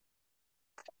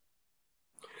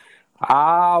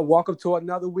Welcome to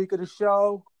another week of the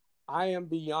show. I am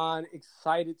beyond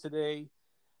excited today.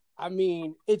 I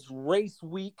mean, it's race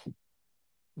week.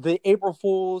 The April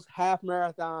Fool's half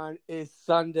marathon is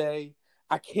Sunday.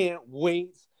 I can't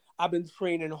wait. I've been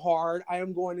training hard. I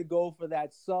am going to go for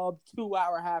that sub 2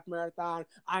 hour half marathon.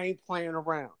 I ain't playing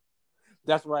around.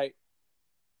 That's right.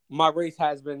 My race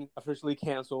has been officially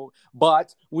canceled,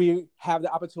 but we have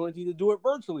the opportunity to do it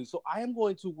virtually. So I am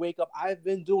going to wake up. I've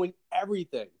been doing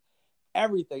everything.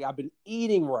 I've been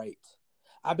eating right.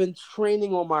 I've been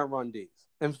training on my run days.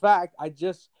 In fact, I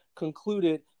just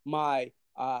concluded my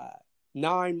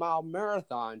 9 mile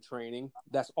marathon training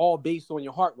that's all based on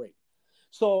your heart rate.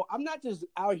 So I'm not just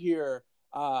out here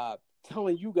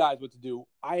telling you guys what to do.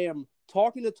 I am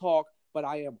talking the talk, but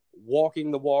I am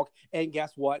walking the walk. And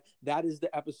guess what? That is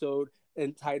the episode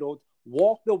entitled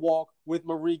Walk the Walk with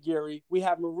Marie Geary. We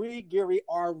have Marie Geary,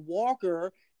 our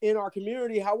walker in our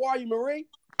community. How are you, Marie?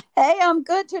 Hey, I'm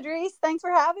good, Tadrees. Thanks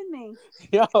for having me.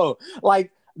 Yo,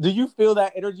 like, do you feel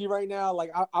that energy right now?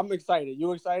 Like, I'm excited.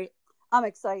 You excited? I'm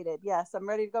excited. Yes, I'm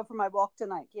ready to go for my walk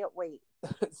tonight. Can't wait.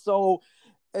 So,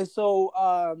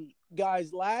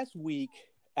 guys, last week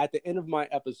at the end of my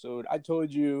episode, I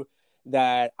told you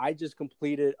that I just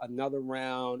completed another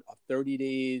round of 30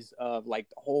 days of like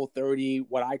the whole 30,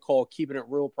 what I call keeping it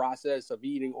real process of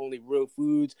eating only real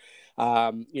foods.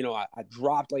 I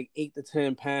dropped like 8 to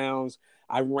 10 pounds.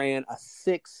 I ran a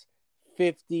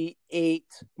 6:58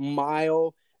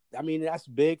 mile. I mean, that's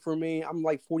big for me. I'm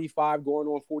like 45 going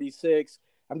on 46.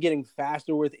 I'm getting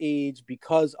faster with age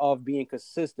because of being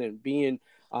consistent, being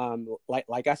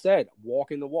like I said,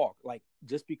 walking the walk. Like,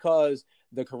 just because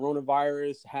the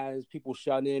coronavirus has people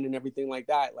shut in and everything like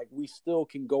that, like, we still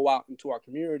can go out into our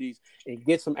communities and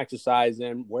get some exercise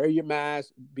in, wear your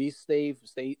mask, be safe,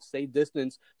 stay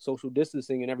distance, social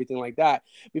distancing and everything like that.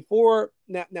 Before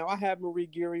now I have Marie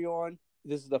Geary on.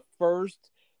 This is the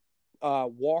first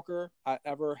walker I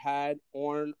ever had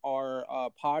on our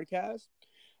podcast.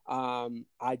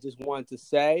 I just wanted to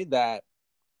say that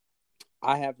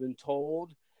I have been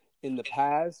told in the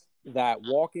past that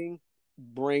walking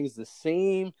brings the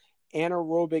same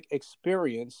anaerobic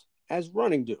experience as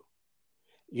running do.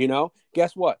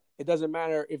 Guess what? It doesn't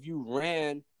matter if you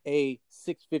ran a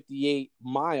 6:58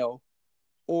 mile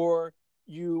or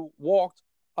you walked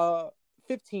a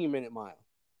 15-minute mile.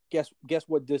 Guess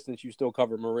what distance you still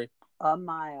covered, Marie? A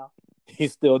mile. He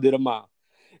still did a mile.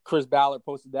 Chris Ballard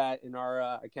posted that in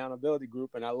our accountability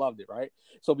group, and I loved it, right?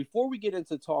 So before we get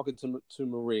into talking to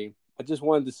Marie, I just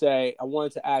wanted to say, I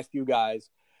wanted to ask you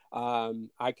guys,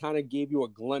 I kind of gave you a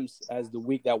glimpse as the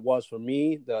week that was for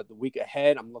me, the week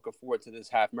ahead. I'm looking forward to this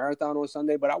half marathon on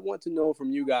Sunday, but I want to know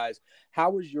from you guys, how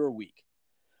was your week?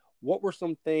 What were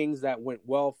some things that went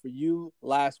well for you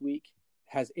last week?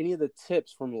 Has any of the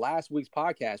tips from last week's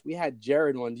podcast? We had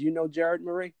Jared on. Do you know Jared,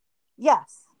 Marie?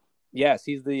 Yes. Yes,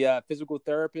 he's the physical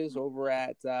therapist over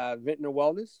at Ventnor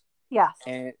Wellness. Yes.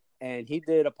 And he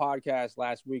did a podcast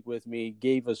last week with me,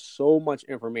 gave us so much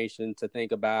information to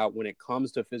think about when it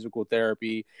comes to physical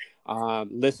therapy,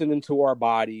 listening to our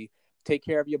body, take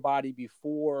care of your body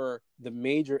before the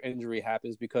major injury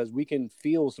happens, because we can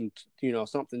feel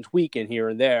something tweaking here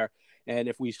and there. And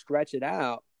if we stretch it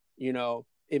out,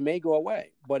 it may go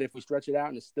away. But if we stretch it out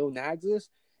and it still nags us,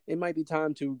 it might be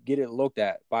time to get it looked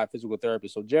at by a physical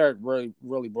therapist. So Jared really,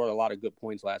 really brought a lot of good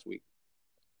points last week.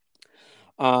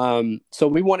 So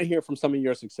we want to hear from some of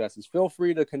your successes. Feel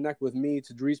free to connect with me,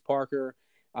 Tadrees Parker.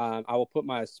 I will put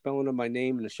my spelling of my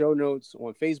name in the show notes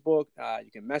on Facebook. You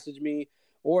can message me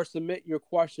or submit your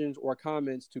questions or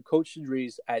comments to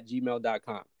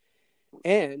coachtadrees@gmail.com.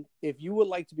 And if you would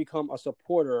like to become a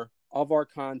supporter of our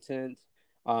content,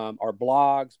 our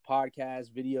blogs,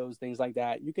 podcasts, videos, things like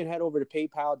that, you can head over to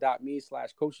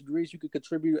paypal.me/coachtadrees. You can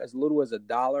contribute as little as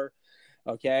 $1.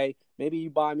 Okay, maybe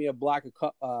you buy me a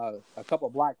cup of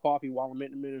black coffee while I'm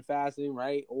intermittent fasting,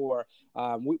 right? Or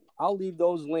I'll leave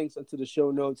those links into the show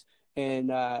notes,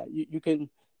 and you can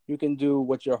do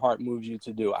what your heart moves you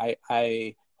to do.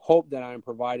 I hope that I'm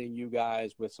providing you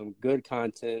guys with some good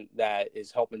content that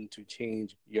is helping to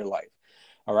change your life.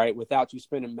 All right, without you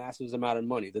spending massive amount of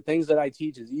money. The things that I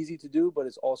teach is easy to do, but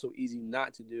it's also easy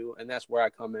not to do, and that's where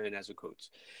I come in as a coach.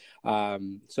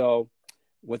 So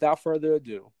without further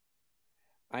ado,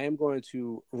 I am going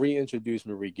to reintroduce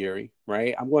Marie Geary,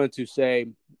 right? I'm going to say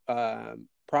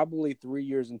probably 3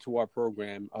 years into our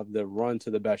program of the Run to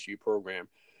the Best You program,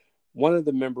 one of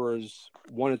the members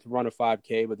wanted to run a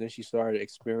 5K, but then she started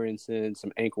experiencing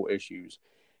some ankle issues.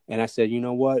 And I said, you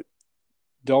know what?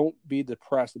 Don't be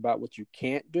depressed about what you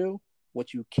can't do.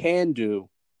 What you can do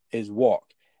is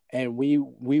walk. And we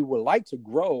would like to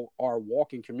grow our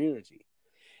walking community.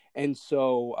 And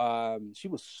so she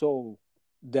was so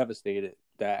devastated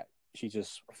that she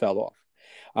just fell off.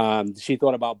 She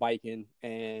thought about biking,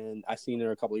 and I seen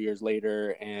her a couple of years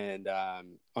later, and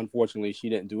unfortunately, she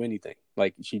didn't do anything.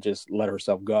 Like, she just let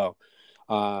herself go.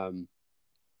 Um,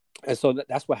 and so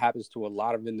that's what happens to a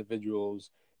lot of individuals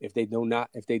if they do not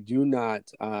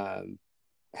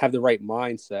have the right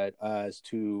mindset as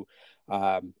to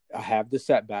I have the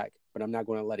setback, but I'm not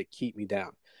going to let it keep me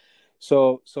down.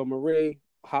 So Marie,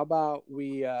 how about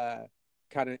we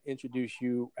kind of introduce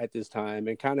you at this time,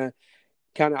 and kind of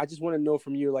I just want to know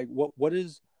from you, like, what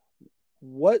is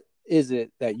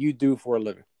it that you do for a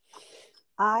living?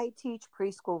 I teach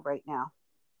preschool right now.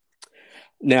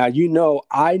 Now,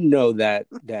 I know that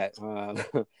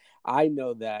I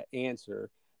know that answer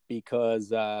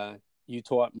because you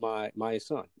taught my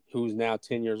son, who's now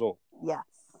 10 years old. Yes.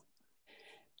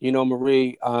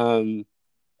 Marie,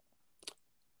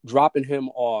 dropping him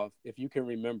off, if you can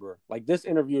remember, like, this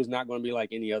interview is not going to be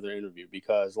like any other interview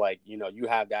because, like, you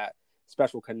have that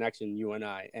special connection, you and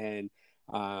I. And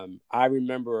I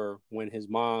remember when his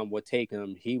mom would take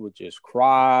him, he would just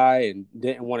cry and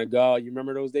didn't want to go. You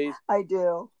remember those days? I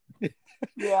do.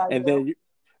 Yeah, I And do.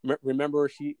 then remember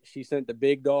she sent the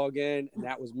big dog in, and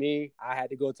that was me. I had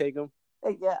to go take him.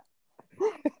 Yeah.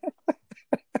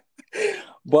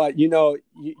 But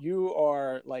you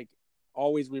are like,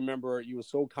 always remember, you were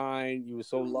so kind, you were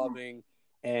so loving,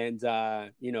 and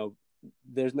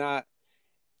there's not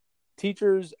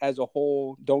teachers as a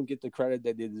whole don't get the credit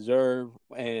that they deserve,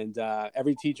 and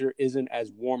every teacher isn't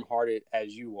as warm-hearted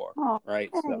as you are, Oh, right?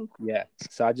 So thanks. yeah,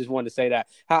 so I just wanted to say that.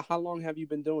 How long have you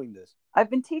been doing this? I've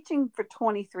been teaching for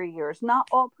 23 years, not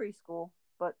all preschool,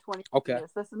 but 23 Okay.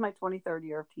 years. This is my 23rd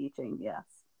year of teaching. Yes.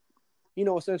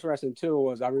 What's interesting too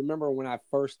was I remember when I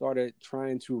first started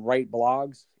trying to write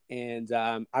blogs, and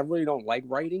I really don't like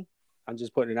writing. I'm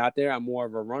just putting it out there. I'm more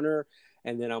of a runner,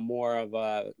 and then I'm more of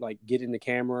a, like, get in the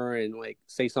camera and, like,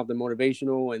 say something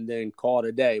motivational and then call it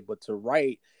a day. But to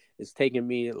write, it's taking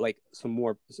me, like, a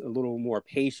little more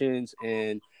patience,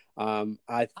 and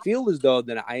I feel as though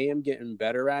that I am getting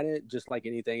better at it. Just like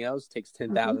anything else, it takes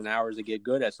 10,000 hours to get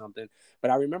good at something. But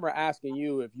I remember asking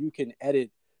you if you can edit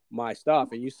my stuff,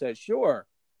 and you said sure,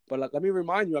 but let me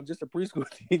remind you, I'm just a preschool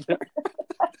teacher.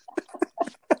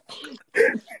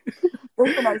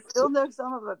 Listen, I still know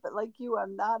some of it, but like you,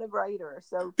 I'm not a writer.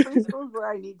 So preschool is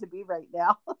where I need to be right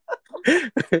now.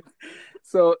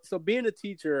 So being a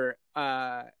teacher,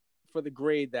 for the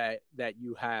grade that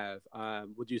you have,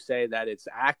 would you say that it's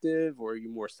active, or are you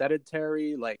more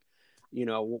sedentary? Like,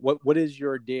 what is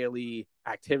your daily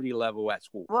activity level at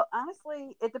school? Well,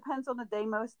 honestly, it depends on the day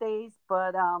most days,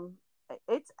 but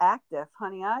it's active,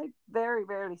 honey. I very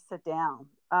rarely sit down.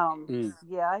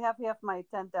 Yeah, I have half my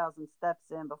 10,000 steps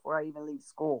in before I even leave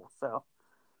school. So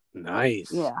Nice.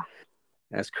 yeah.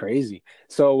 That's crazy.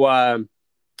 So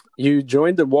you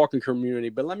joined the walking community,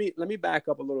 but let me back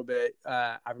up a little bit.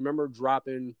 I remember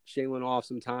dropping Shaylin off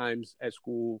sometimes at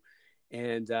school,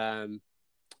 and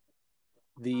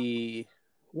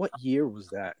what year was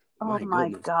that? Oh My my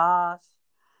goodness. gosh.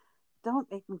 Don't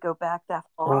make me go back that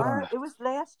far. It was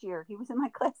last year. He was in my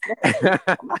class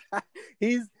last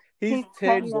he's year. He's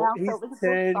 10, 10 now, he's so it was a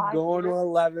good 10 5 going to years.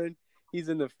 11. He's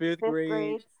in the fifth Fifth grade.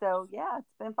 grade. So yeah,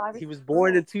 it's been 5 or He 6 was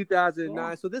born in years. 2009.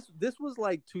 Yeah. So this was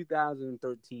like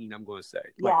 2013, I'm going to say.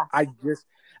 Like, Yes.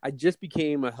 I just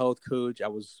became a health coach. I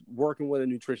was working with a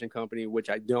nutrition company, which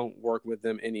I don't work with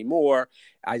them anymore.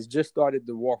 I just started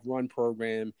the walk run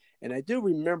program, and I do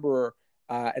remember,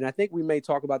 and I think we may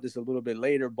talk about this a little bit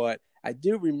later, but I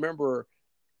do remember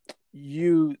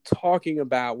you talking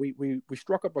about, we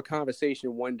struck up a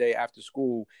conversation one day after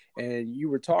school, and you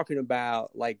were talking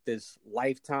about, like, this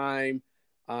Lifetime,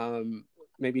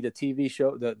 maybe the TV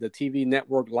show, the TV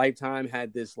network Lifetime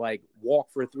had this, like, walk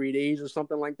for 3 days or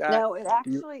something like that. No, it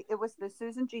was the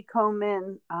Susan G.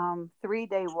 Komen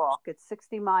 3-day walk. It's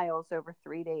 60 miles over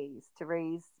 3 days to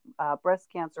raise breast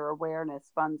cancer awareness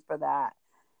funds for that.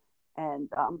 And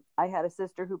I had a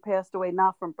sister who passed away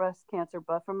not from breast cancer,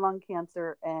 but from lung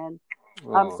cancer, and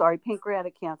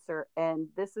pancreatic cancer. And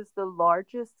this is the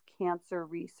largest cancer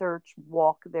research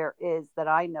walk there is that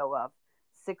I know of,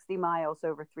 60 miles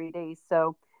over 3 days.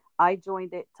 So I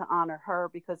joined it to honor her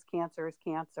because cancer is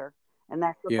cancer. And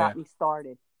that's what got me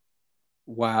started.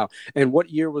 Wow. And what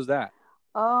year was that?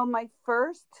 My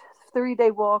first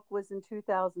 3-day walk was in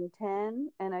 2010,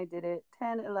 and I did it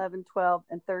 10, 11, 12,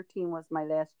 and 13 was my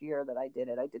last year that I did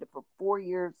it. I did it for 4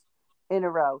 years in a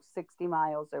row, 60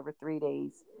 miles over 3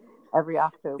 days every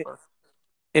October.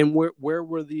 And where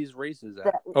were these races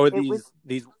at?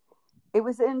 These It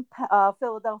was in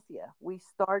Philadelphia. We Oh,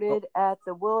 started at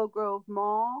the Willow Grove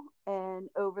Mall and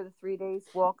over the 3 days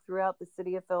walked throughout the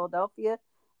city of Philadelphia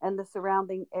and the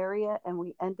surrounding area, and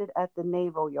we ended at the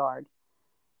Naval Yard.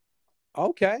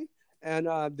 okay. And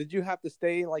did you have to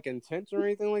stay like in tents or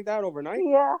anything like that overnight?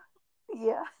 Yeah,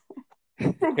 yeah.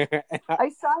 and I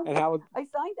signed how was I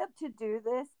signed up to do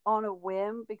this on a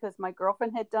whim because my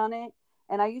girlfriend had done it,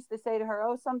 and I used to say to her,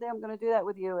 "Oh, someday I'm going to do that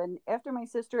with you." And after my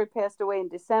sister had passed away in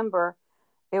December,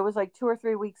 it was like 2 or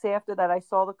 3 weeks after that I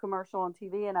saw the commercial on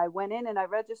TV, and I went in and I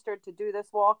registered to do this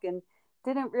walk and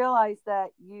didn't realize that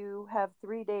you have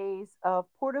 3 days of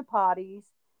porta potties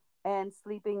and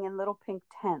sleeping in little pink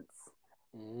tents.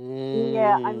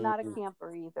 Yeah, I'm not a Mm.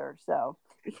 camper either, so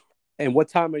And what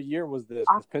time of year was this? Because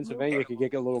October, Pennsylvania could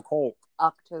get a little cold.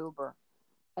 October.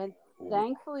 And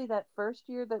thankfully, that first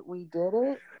year that we did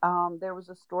it, there was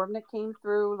a storm that came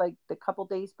through like the couple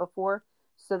days before.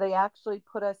 So they actually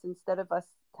put us, instead of us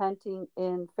tenting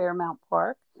in Fairmount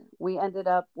Park, we ended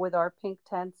up with our pink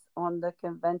tents on the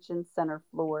convention center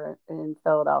floor in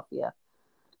Philadelphia.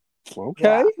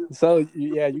 Okay, Yeah. so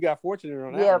yeah, you got fortunate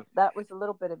on that Yeah, one. that was a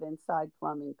little bit of inside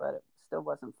plumbing, but it still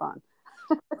wasn't fun.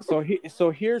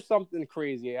 So here's something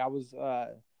crazy. I was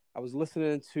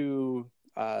listening to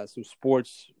some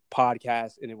sports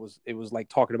podcast, and it was like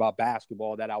talking about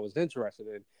basketball that I was interested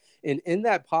in. And in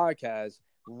that podcast,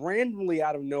 randomly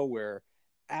out of nowhere,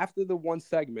 after the one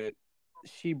segment,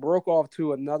 she broke off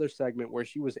to another segment where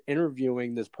she was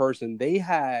interviewing this person. They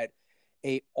had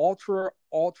a ultra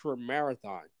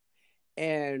marathon.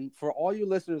 And for all you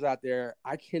listeners out there,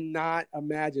 I cannot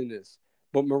imagine this.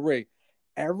 But Marie,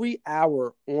 every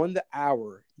hour on the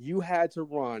hour, you had to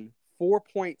run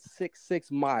 4.66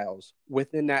 miles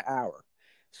within that hour.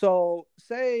 So,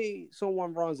 say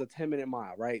someone runs a 10-minute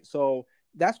mile, right? So,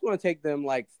 that's going to take them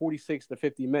like 46 to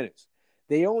 50 minutes.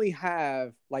 They only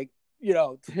have like,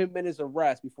 10 minutes of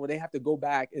rest before they have to go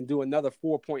back and do another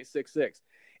 4.66.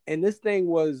 And this thing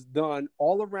was done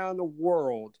all around the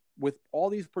world with all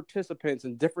these participants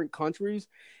in different countries.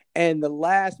 And the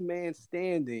last man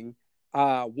standing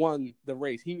won the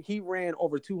race. He ran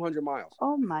over 200 miles.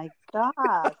 Oh my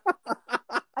God.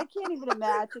 I can't even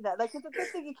imagine that. Like, it's a good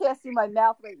thing you can't see my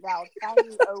mouth right now. It's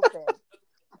hanging open.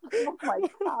 Oh my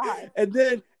God. and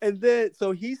then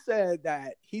so he said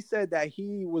that he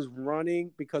was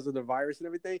running because of the virus and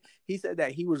everything. He said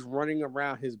that he was running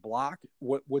around his block,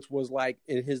 which was like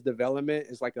in his development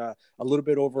is like a little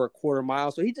bit over a quarter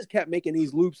mile. So he just kept making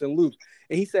these loops and loops.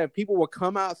 And he said people would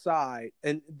come outside,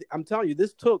 and I'm telling you,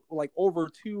 this took like over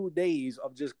 2 days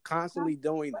of just constantly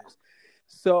doing this.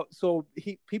 So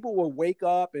people will wake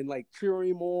up and like cheer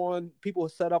him on. People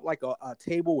would set up like a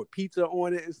table with pizza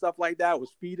on it and stuff like that,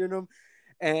 was feeding him.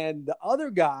 And the other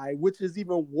guy, which is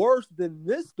even worse than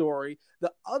this story,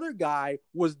 the other guy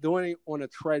was doing it on a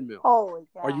treadmill. Holy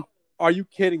Are cow. you are you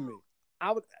kidding me?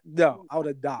 I would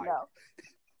have died. No.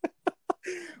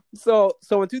 So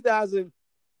in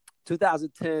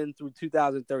 2010 through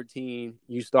 2013,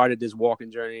 you started this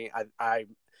walking journey. I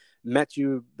met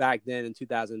you back then in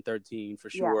 2013 for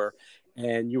Yes. sure,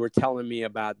 and you were telling me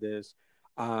about this.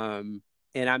 And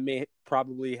I may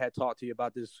probably had talked to you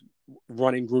about this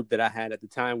running group that I had at the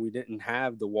time. We didn't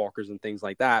have the walkers and things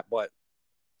like that, but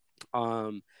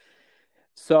um,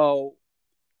 so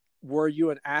were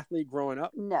you an athlete growing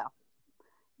up? No.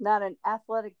 Not an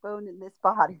athletic bone in this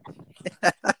body.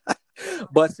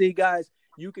 But see, guys,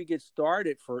 you can get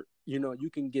started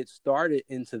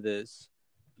into this.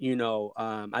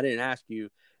 I didn't ask you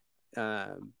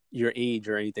your age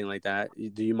or anything like that.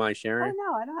 Do you mind Oh sharing?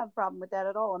 no, I don't have a problem with that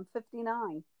at all. I'm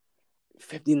 59.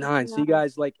 59. See, 59.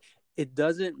 guys, like it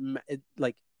doesn't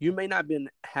like you may not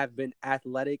have been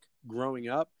athletic growing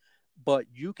up, but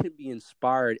you can be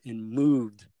inspired and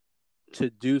moved to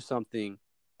do something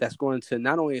that's going to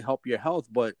not only help your health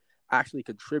but actually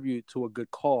contribute to a good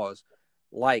cause,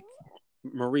 like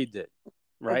Marie did,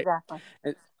 right? Exactly.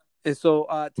 And and so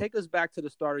take us back to the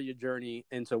start of your journey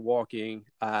into walking.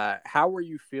 How were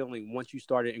you feeling once you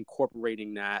started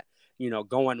incorporating that?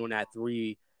 Going on that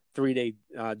three day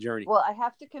journey. Well, I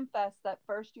have to confess that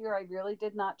first year I really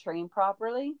did not train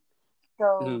properly.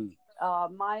 So,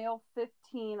 Mm, mile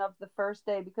 15 of the first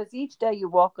day, because each day you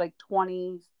walk like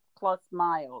 20 plus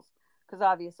miles, because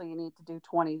obviously you need to do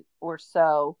 20 or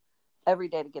so every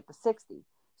day to get the 60.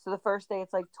 So the first day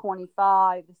it's like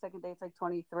 25, the second day it's like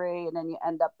 23, and then you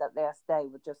end up that last day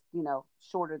with just,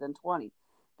 shorter than 20.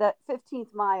 That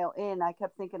 15th mile in, I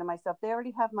kept thinking to myself, they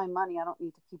already have my money. I don't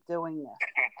need to keep doing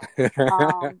this.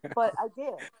 But I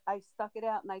did. I stuck it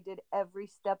out and I did every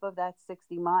step of that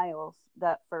 60 miles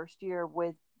that first year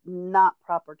with not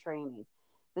proper training.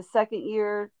 The second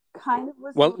year, kind of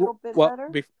was a Well, little bit well,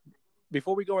 better.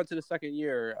 before we go into the second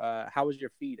year, how was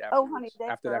your feet Oh, honey, afterwards? they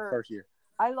After that hurt. first year?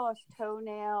 I lost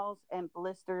toenails and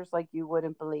blisters like you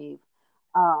wouldn't believe.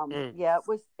 Mm. Yeah,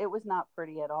 it was not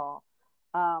pretty at all.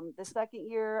 The second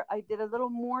year, I did a little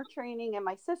more training, and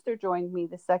my sister joined me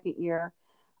the second year.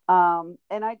 And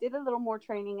I did a little more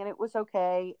training, and it was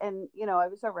okay, and I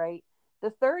was all right. The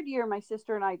third year, my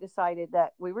sister and I decided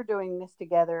that we were doing this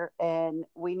together, and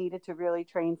we needed to really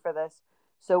train for this.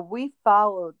 So we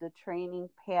followed the training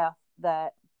path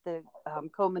that the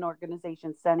Komen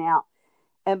organization sent out.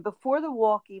 And before the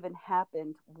walk even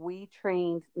happened, we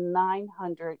trained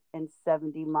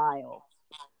 970 miles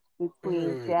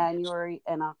between Mm. January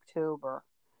and October.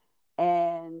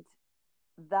 And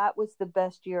that was the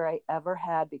best year I ever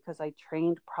had because I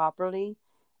trained properly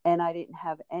and I didn't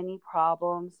have any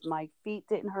problems. My feet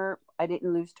didn't hurt. I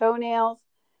didn't lose toenails.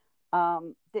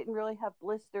 Didn't really have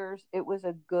blisters. It was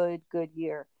a good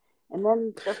year. And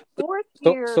then the fourth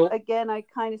So, year, so again, I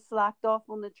kind of slacked off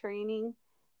on the training.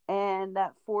 And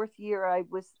that fourth year, I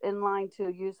was in line to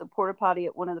use a porta potty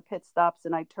at one of the pit stops,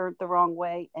 and I turned the wrong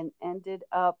way and ended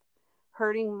up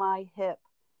hurting my hip.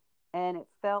 And it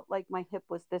felt like my hip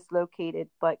was dislocated.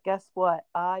 But guess what?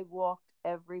 I walked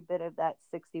every bit of that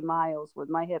 60 miles with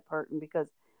my hip hurting because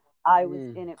I was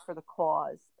mm, in it for the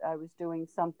cause. I was doing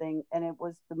something, and it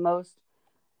was the most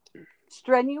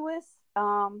strenuous,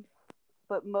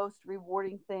 but most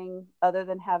rewarding thing, other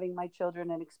than having my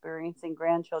children and experiencing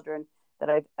grandchildren, that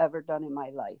I've ever done in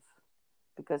my life.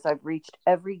 Because I've reached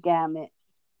every gamut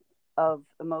of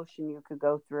emotion you could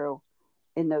go through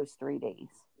in those 3 days.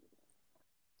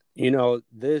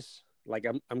 this, like,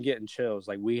 I'm getting chills.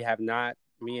 Like, we have not,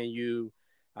 me and you,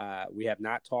 we have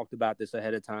not talked about this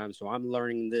ahead of time. So I'm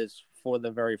learning this for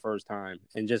the very first time,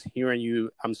 and just hearing you.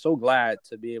 I'm so glad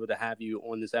to be able to have you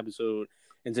on this episode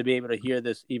and to be able to hear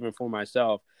this even for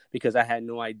myself, because I had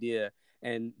no idea.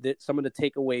 And some of the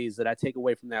takeaways that I take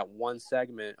away from that one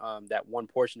segment, that one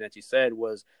portion that you said,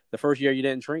 was the first year you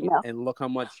didn't train, Yeah. and look how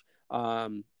much,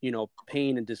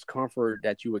 pain and discomfort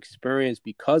that you experienced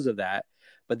because of that.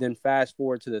 But then fast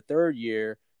forward to the third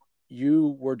year,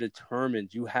 you were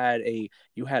determined. You had a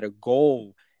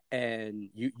goal, and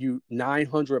you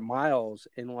 900 miles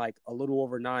in like a little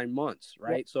over 9 months, Yeah.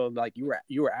 right? So like you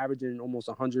were averaging almost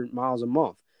 100 miles a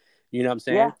month. You know what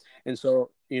I'm Yeah. saying? And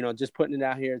so, just putting it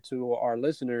out here to our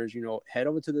listeners, head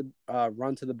over to the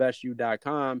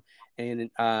runtothebestyou.com and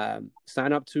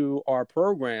sign up to our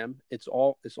program. It's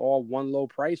all one low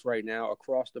price right now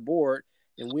across the board,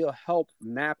 and we'll help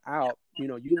map out.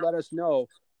 You let us know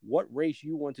what race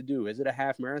you want to do. Is it a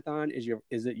half marathon? Is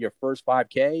it your first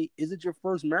 5K? Is it your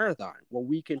first marathon? Well,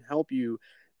 we can help you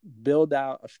build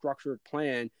out a structured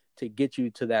plan to get you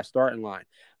to that starting line.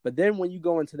 But then when you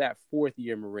go into that fourth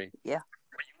year, Marie, Yeah.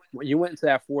 when you went into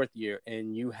that fourth year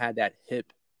and you had that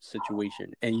hip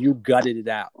situation and you gutted it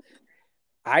out,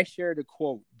 I shared a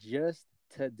quote just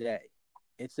today.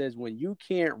 It says, when you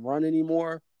can't run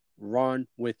anymore, run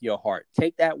with your heart.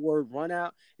 Take that word run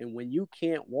out, and when you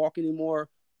can't walk anymore,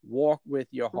 walk with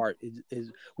your heart.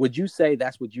 Would you say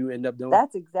that's what you end up doing?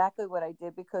 That's exactly what I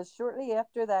did because shortly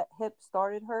after that hip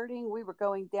started hurting, we were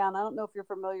going down. I don't know if you're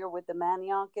familiar with the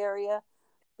Manayunk area.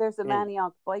 There's a Mm,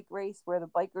 Manayunk bike race where the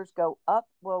bikers go up.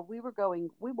 Well, we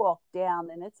walked down,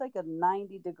 and it's like a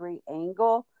 90-degree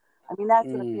angle. I mean,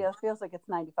 that's what it mm. feels. It feels like it's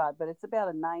 95, but it's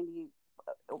about a 90,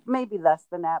 maybe less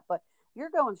than that. But you're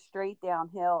going straight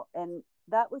downhill, and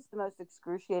that was the most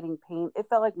excruciating pain. It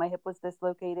felt like my hip was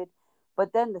dislocated,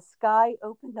 but then the sky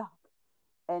opened up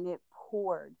and it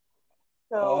poured.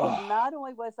 So Oh, not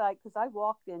only was I, because I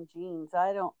walked in jeans,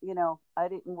 I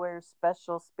didn't wear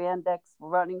special spandex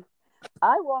running.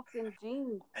 I walked in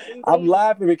jeans three I'm days.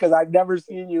 laughing because I've never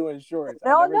seen you in shorts. I've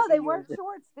No, never no, they seen you in weren't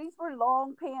shorts. These were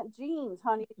long pant jeans,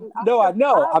 honey. And No, I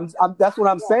know. That's what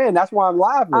I'm Yeah, saying. That's why I'm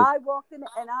laughing. I walked in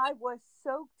and I was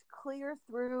soaked clear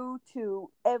through to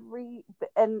every,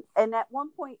 and at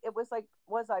one point it was like,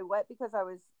 was I wet because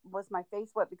was my face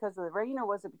wet because of the rain, or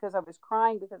was it because I was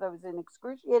crying because I was in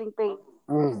excruciating pain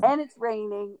Mm. and it's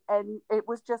raining, and it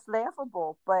was just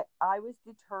laughable. But I was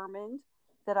determined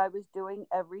that I was doing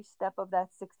every step of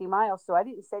that 60 miles. So I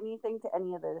didn't say anything to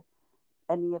any of the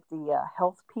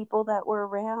health people that were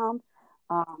around.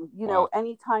 Wow.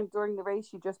 Anytime during the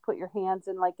race, you just put your hands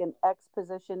in like an X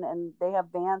position, and they have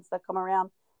vans that come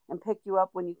around and pick you up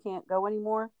when you can't go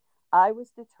anymore. I was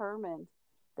determined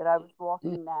that I was Mm.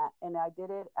 walking that, and I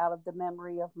did it out of the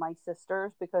memory of my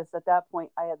sisters, because at that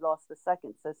point I had lost the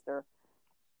second sister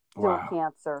to Wow.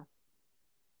 cancer,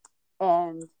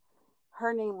 and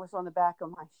her name was on the back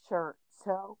of my shirt.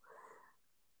 So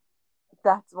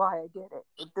That's why I did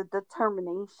it. The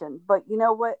determination. But you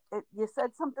know what? You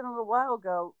said something a little while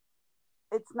ago.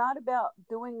 It's not about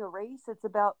doing a race. It's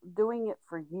about doing it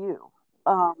for you.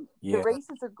 The Yeah.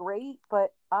 races are great,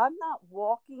 but I'm not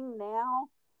walking now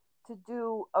to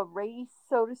do a race,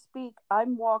 so to speak.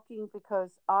 I'm walking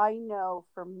because I know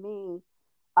for me,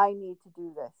 I need to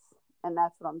do this. And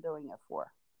that's what I'm doing it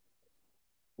for.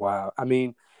 Wow. I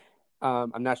mean,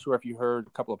 I'm not sure if you heard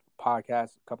a couple of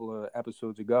podcasts, a couple of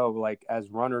episodes ago, like as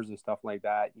runners and stuff like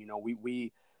that,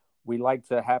 we like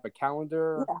to have a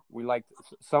calendar. Yeah. We like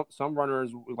some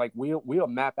runners like we'll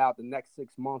map out the next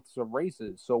 6 months of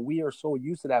races. So we are so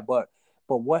used to that. But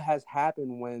what has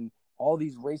happened when all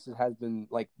these races has been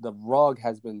like the rug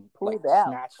has been like Pulled out.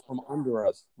 snatched from under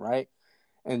us, right?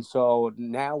 And so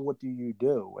now what do you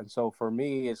do? And so for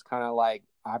me, it's kind of like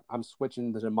I'm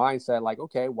switching to the mindset like,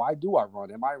 okay, why do I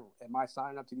run? Am I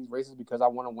signing up to these races because I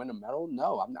want to win a medal?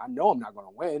 No, I know I'm not going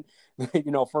to win,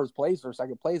 first place or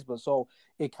second place. But so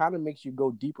it kind of makes you go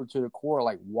deeper to the core,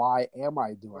 like, why am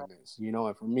I doing this?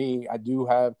 And for me, I do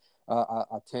have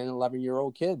a 10,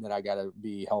 11-year-old kid that I got to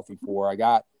be healthy for. I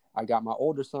got my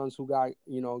older sons who got,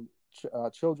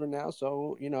 children now.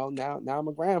 So, now I'm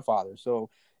a grandfather. So,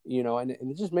 and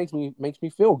it just makes me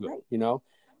feel good,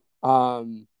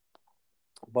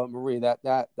 but Marie,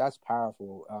 that's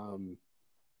powerful.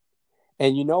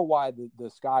 And you know why the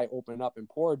sky opened up and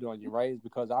poured on you, right? Is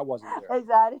because I wasn't there.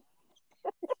 Exactly.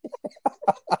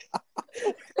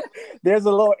 There's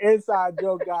a little inside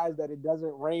joke, guys, that it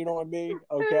doesn't rain on me.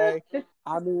 Okay.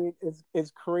 I mean,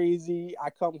 it's crazy.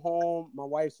 I come home, my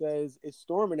wife says it's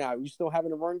storming out. You still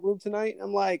having a run group tonight?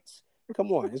 I'm like,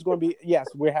 come on, it's going to be. Yes,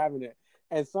 we're having it.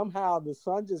 And somehow the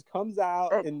sun just comes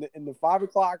out in the 5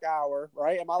 o'clock hour,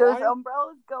 right? Am I Those lying?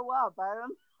 umbrellas go up. I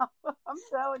don't know. I'm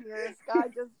showing you, the sky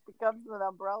just becomes an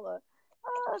umbrella.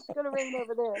 Oh, it's gonna rain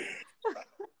over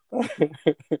there.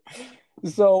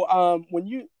 So, when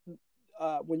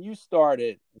you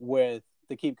started with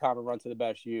the Keep Calm and Run to the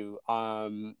Best You,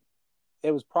 it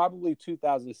was probably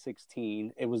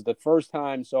 2016. It was the first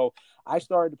time. So I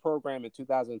started the program in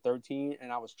 2013,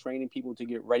 and I was training people to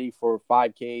get ready for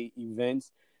 5K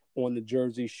events on the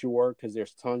Jersey Shore because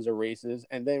there's tons of races.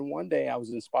 And then one day I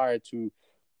was inspired to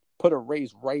put a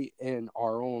race right in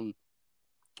our own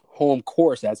home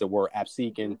course, as it were,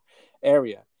 Absecon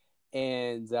area.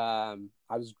 And I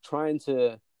was trying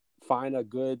to find a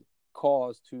good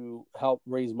cause to help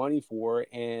raise money for,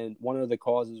 and one of the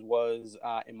causes was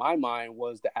in my mind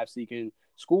was the Absecon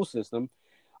school system,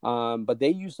 but they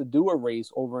used to do a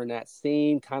race over in that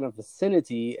same kind of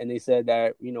vicinity, and they said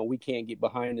that we can't get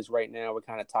behind this right now, we're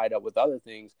kind of tied up with other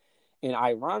things. And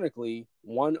ironically,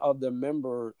 one of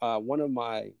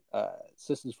my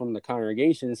sisters from the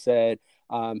congregation said,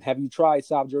 have you tried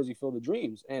South Jersey Field of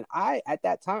Dreams? And at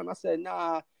that time I said,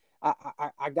 nah,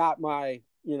 I got my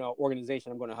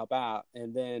organization I'm going to help out.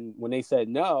 And then when they said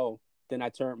no, then I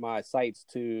turned my sights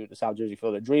to the South Jersey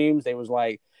Field of Dreams. They was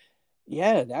like,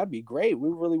 yeah, that'd be great. We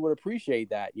really would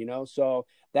appreciate that, So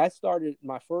that started,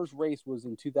 my first race was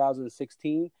in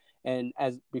 2016. And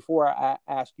as before I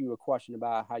ask you a question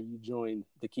about how you joined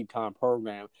the Keep Calm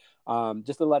program,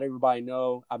 just to let everybody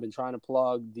know, I've been trying to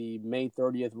plug the May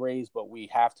 30th race, but we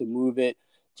have to move it.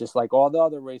 Just like all the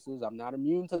other races, I'm not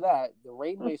immune to that. The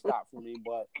rain may stop for me,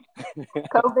 but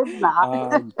COVID's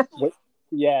not.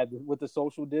 with the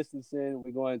social distancing,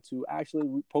 we're going to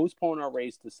actually postpone our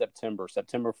race to September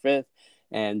 5th.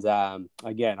 And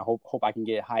again, I hope I can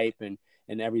get hype and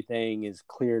everything is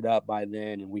cleared up by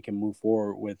then, and we can move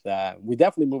forward with we're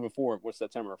definitely moving forward with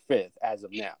September 5th as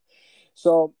of now.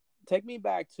 So take me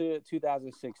back to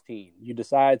 2016. You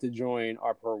decided to join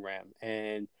our program,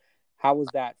 and how was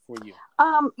that for you?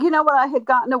 You know what? I had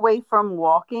gotten away from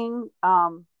walking.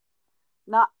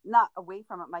 Not away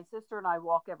from it. My sister and I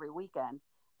walk every weekend,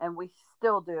 and we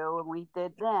still do, and we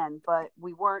did then, but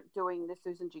we weren't doing the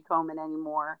Susan G. Komen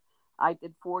anymore. I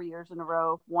did 4 years in a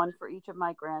row, one for each of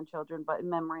my grandchildren, but in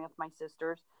memory of my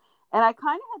sisters. And I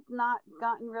kind of had not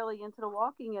gotten really into the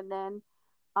walking, and then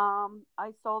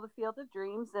I saw the Field of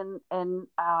Dreams, and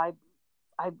I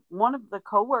one of the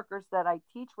coworkers that I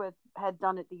teach with had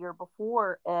done it the year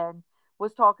before and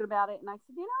was talking about it, and I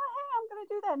said, hey, I'm going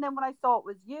to do that. And then when I saw it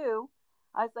was you,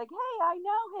 I was like, hey, I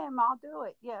know him, I'll do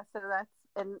it. Yeah, so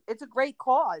and it's a great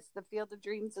cause. The Field of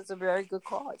Dreams is a very good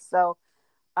cause. So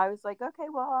I was like, okay,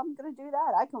 well, I'm going to do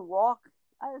that. I can walk.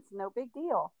 It's no big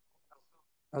deal.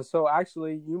 So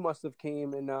actually, you must have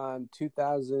came in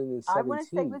 2017. I want to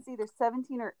say it was either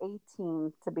 17 or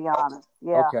 18, to be honest.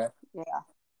 Yeah. Okay. Yeah.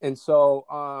 And so,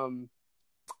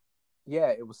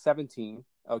 it was 17.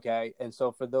 Okay. And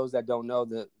so for those that don't know,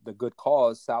 the good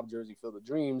cause, South Jersey Field of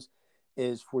Dreams,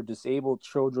 is for disabled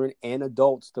children and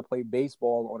adults to play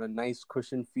baseball on a nice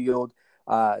cushion field.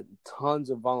 Tons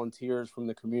of volunteers from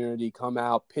the community come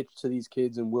out, pitch to these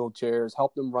kids in wheelchairs,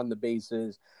 help them run the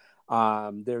bases.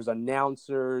 There's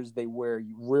announcers. They wear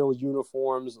real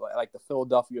uniforms like the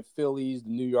Philadelphia Phillies, the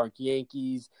New York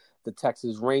Yankees, the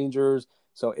Texas Rangers.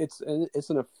 So it's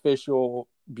an official,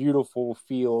 beautiful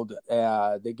field.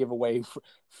 They give away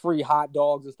free hot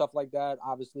dogs and stuff like that.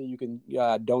 Obviously, you can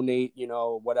donate,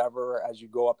 whatever as you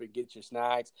go up and get your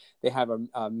snacks. They have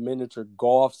a miniature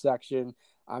golf section.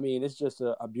 I mean, it's just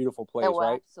a beautiful place,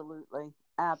 right? Absolutely.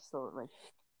 Absolutely.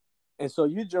 And so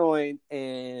you joined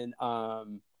in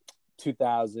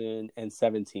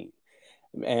 2017.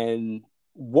 And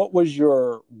what was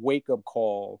your wake-up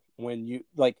call when you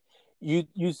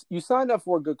signed up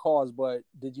for a good cause, but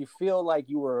did you feel like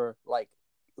you were like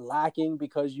lacking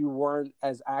because you weren't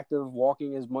as active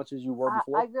walking as much as you were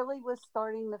before? I really was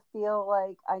starting to feel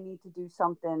like I need to do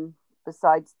something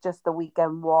besides just the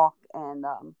weekend walk. And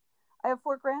I have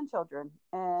 4 grandchildren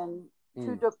and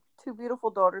two beautiful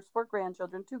daughters, 4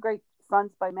 grandchildren, 2 great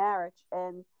sons by marriage.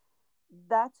 And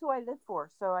that's who I live for.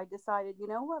 So I decided, you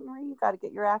know what, Marie, you got to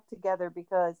get your act together,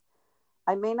 because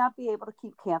I may not be able to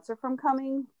keep cancer from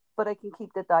coming, but I can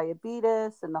keep the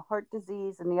diabetes and the heart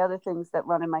disease and the other things that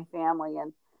run in my family.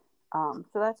 And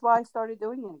so that's why I started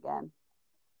doing it again.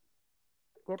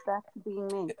 Get back to being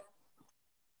me.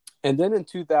 And then in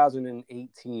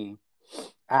 2018,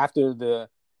 after the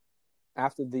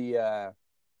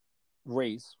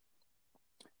race,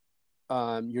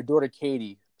 your daughter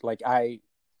Katie, like I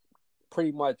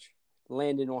pretty much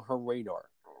landed on her radar.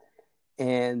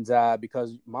 And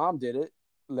because mom did it,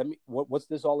 what's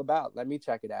this all about? Let me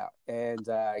check it out. And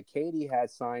Katie had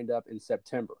signed up in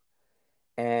September,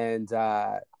 and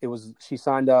she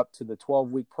signed up to the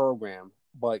 12-week program.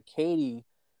 But Katie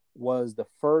was the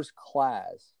first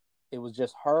class. It was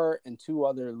just her and 2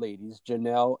 other ladies.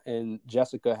 Janelle and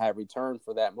Jessica had returned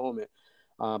for that moment,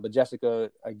 but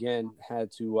Jessica again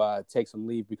had to take some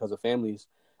leave because of family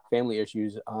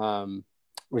issues,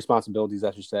 responsibilities,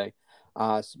 I should say.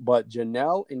 But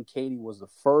Janelle and Katie was the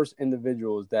first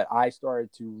individuals that I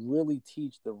started to really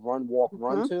teach the run, walk,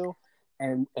 run to.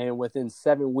 And within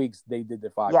 7 weeks, they did the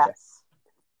 5K. Yes.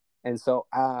 And so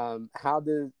how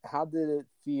did it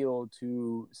feel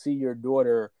to see your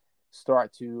daughter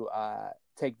start to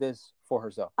take this for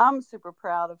herself? I'm super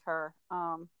proud of her.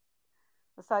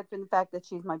 Aside from the fact that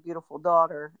she's my beautiful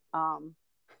daughter,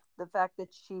 the fact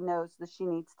that she knows that she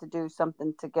needs to do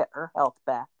something to get her health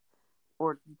back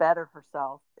or better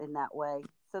herself in that way.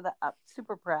 So that I'm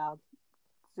super proud.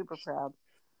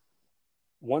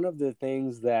 One of the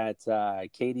things that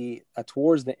Katie,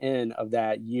 towards the end of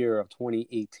that year of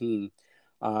 2018,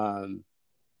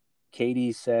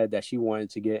 Katie said that she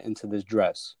wanted to get into this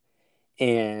dress.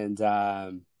 And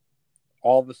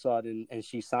all of a sudden, and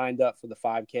she signed up for the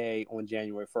 5K on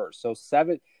January 1st. So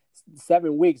 7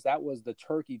 weeks, that was the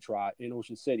turkey trot in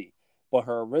Ocean City. But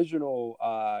her original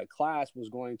class was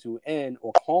going to end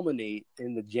or culminate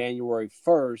in the January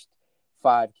 1st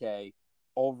 5K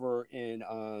over in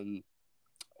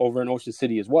Ocean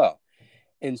City as well.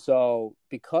 And so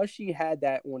because she had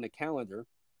that on the calendar,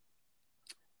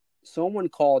 someone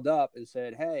called up and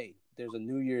said, hey, there's a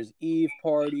New Year's Eve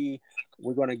party.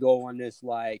 We're going to go on this,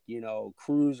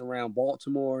 cruise around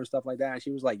Baltimore and stuff like that. And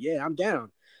she was like, yeah, I'm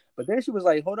down. But then she was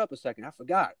like, hold up a second. I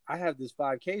forgot. I have this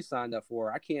 5K signed up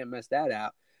for. I can't mess that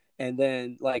out. And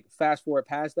then, fast forward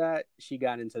past that, she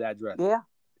got into that dress. Yeah.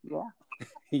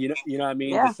 you know what I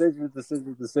mean? Yeah.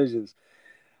 Decisions.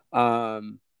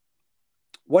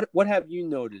 What have you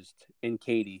noticed in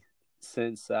Katie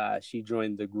since she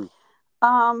joined the group?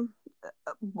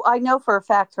 I know for a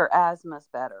fact her asthma's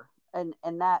better, and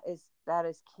that is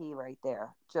key right there.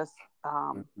 Just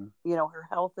her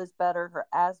health is better, her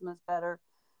asthma's better.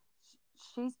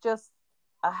 She's just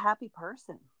a happy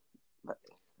person.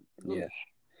 Yeah,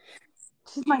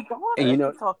 she's my daughter. And I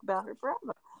can talk about her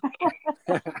forever.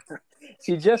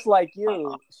 She's just like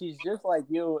you. She's just like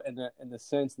you in the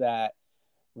sense that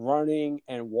running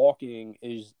and walking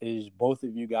is both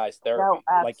of you guys therapy.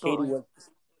 No, like Katie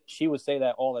she would say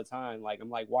that all the time. I'm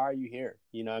like, why are you here?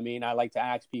 You know what I mean? I like to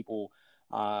ask people,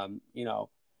 why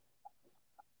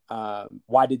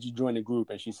did you join the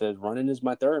group? And she says, running is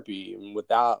my therapy. And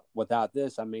without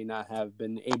this, I may not have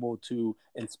been able to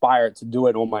inspire to do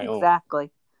it on my own.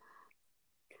 Exactly.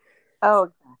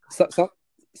 Oh, exactly. So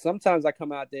sometimes I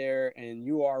come out there and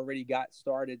you already got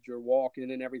started, you're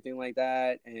walking and everything like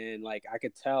that. And I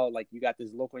could tell, you got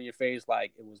this look on your face,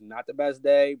 it was not the best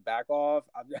day, back off.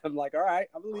 I'm like, all right,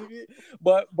 I believe it.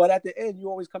 But at the end, you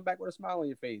always come back with a smile on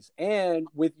your face and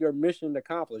with your mission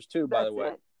accomplished too, by the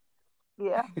way.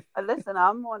 Yeah. Listen,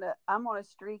 I'm on a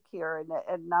streak here,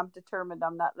 and I'm determined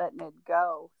I'm not letting it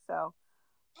go. So,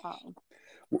 um,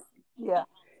 yeah.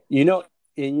 You know,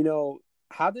 and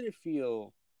how did it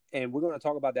feel? And we're going to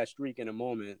talk about that streak in a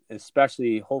moment,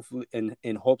 especially hopefully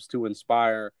in hopes to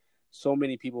inspire so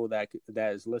many people that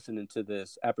is listening to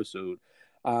this episode.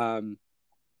 Um,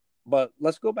 but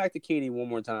let's go back to Katie one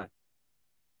more time.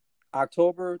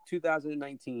 October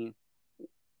 2019,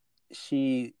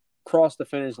 she crossed the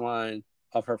finish line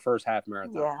of her first half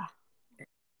marathon, Yeah.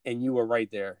 and you were right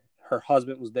there. Her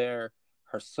husband was there,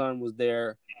 her son was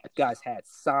there. You guys had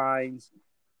signs.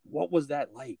 What was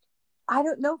that like? I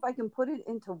don't know if I can put it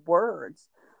into words.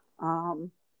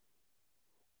 Um,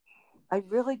 I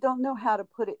really don't know how to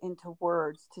put it into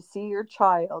words. To see your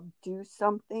child do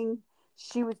something,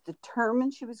 she was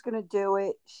determined she was going to do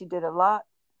it. She did a lot.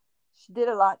 She did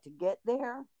a lot to get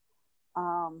there.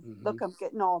 Mm-hmm. Look, I'm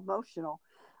getting all emotional.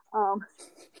 Um,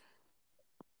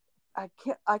 I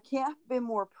can't have been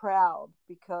more proud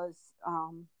because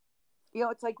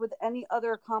it's like with any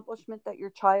other accomplishment that your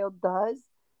child does,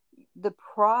 the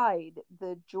pride,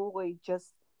 the joy,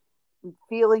 just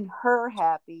feeling her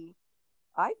happy.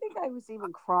 I think I was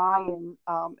even crying,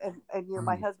 and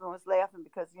my husband was laughing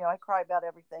because I cry about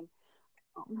everything.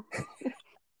 Um,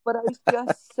 but I was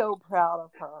just so proud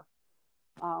of her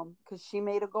because she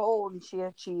made a goal and she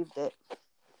achieved it.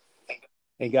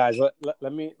 Hey guys,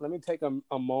 let me take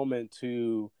a moment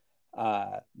to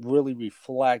really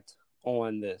reflect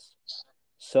on this.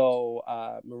 So,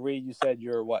 Marie, you said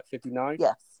you're what, 59?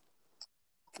 Yes,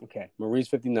 Okay, Marie's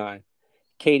 59.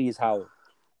 Katie's how old?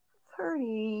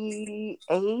 38.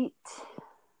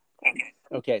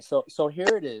 Okay, so here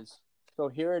it is. So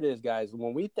here it is, guys.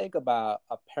 When we think about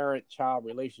a parent-child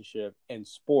relationship in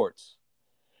sports,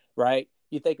 right?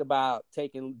 You think about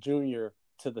taking Junior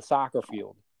to the soccer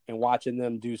field and watching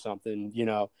them do something,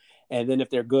 and then if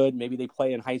they're good, maybe they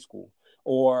play in high school,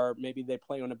 or maybe they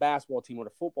play on a basketball team or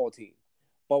the football team.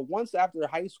 But once after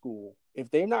high school, if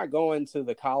they're not going to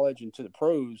the college and to the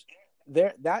pros,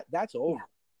 that's over,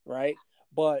 right?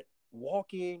 But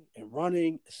walking and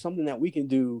running is something that we can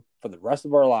do for the rest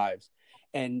of our lives.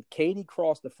 And Katie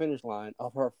crossed the finish line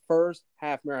of her first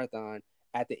half marathon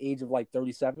at the age of like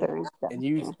 37. 37. And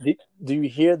do you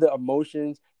hear the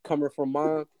emotions coming from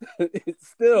mom? It's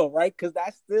still, right? Because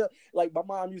that's still, like, my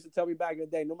mom used to tell me back in the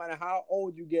day, no matter how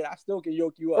old you get, I still can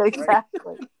yoke you up, right?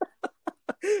 Exactly.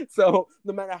 So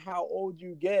no matter how old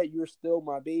you get, you're still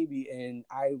my baby, and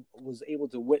I was able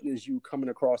to witness you coming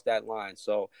across that line.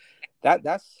 So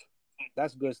that's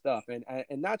good stuff. And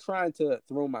not trying to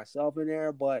throw myself in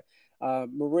there, but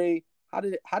Marie, how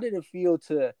did it feel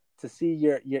to see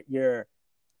your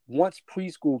once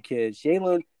preschool kids,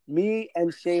 Shaylin, me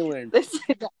and Shaylin, Listen,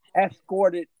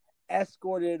 escorted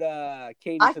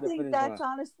Katie I to the think finish line. that's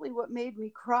honestly what made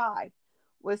me cry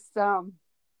was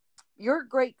you're a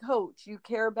great coach. You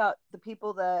care about the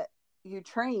people that you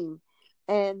train.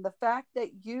 And the fact that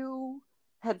you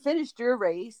had finished your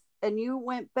race and you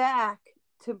went back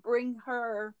to bring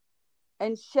her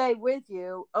and Shay with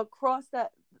you across that,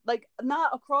 like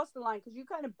not across the line because you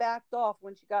kind of backed off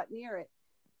when she got near it.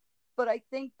 But I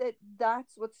think that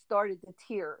that's what started the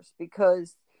tears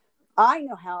because I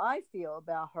know how I feel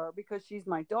about her because she's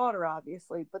my daughter,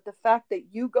 obviously. But the fact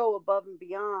that you go above and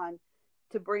beyond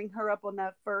to bring her up on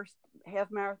that first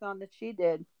half marathon that she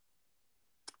did,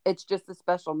 it's just a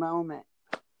special moment.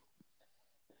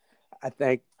 I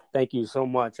thank you so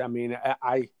much. I mean,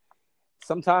 I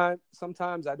sometimes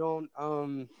I don't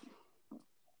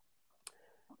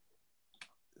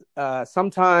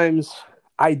sometimes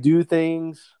I do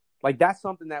things like that's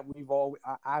something that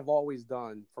I've always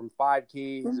done from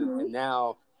 5Ks, Mm-hmm. and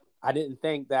now I didn't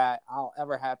think that I'll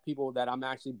ever have people that I'm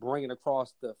actually bringing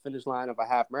across the finish line of a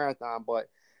half marathon. But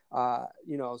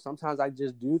sometimes I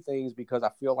just do things because I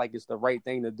feel like it's the right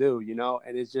thing to do,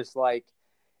 and it's just like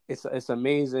it's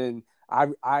amazing.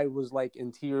 I was like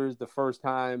in tears the first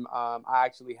time I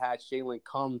actually had Shaylin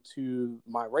come to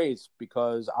my race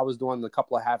because I was doing a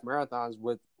couple of half marathons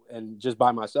and just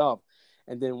by myself.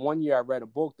 And then one year I read a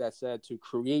book that said to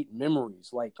create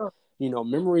memories. Like,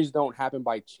 memories don't happen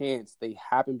by chance. They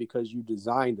happen because you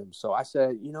designed them. So I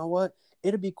said, you know what?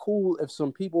 It'd be cool if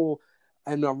some people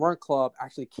in the run club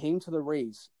actually came to the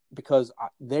race because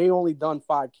they only done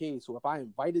 5K. So if I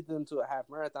invited them to a half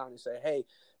marathon and say, hey,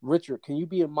 Richard, can you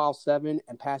be in mile 7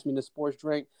 and pass me the sports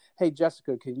drink? Hey,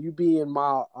 Jessica, can you be in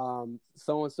mile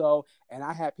so-and-so? And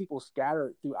I had people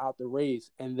scattered throughout the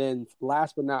race. And then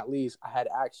last but not least, I had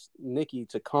asked Nikki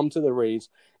to come to the race.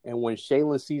 And when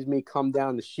Shaylin sees me come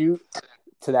down the chute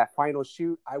to that final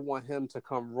chute, I want him to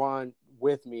come run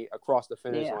with me across the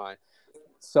finish Yeah. line.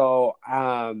 So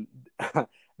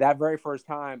that very first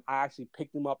time, I actually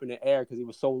picked him up in the air because he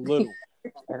was so little.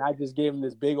 And I just gave him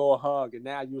this big old hug. And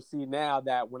now you'll see now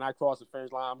that when I cross the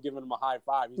finish line, I'm giving him a high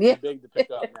five. He's too big to pick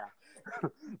up now.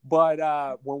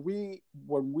 But when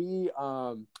we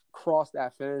crossed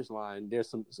that finish line,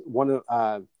 there's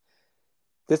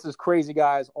this is crazy,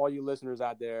 guys, all you listeners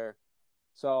out there.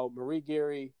 So Marie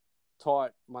Geary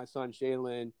taught my son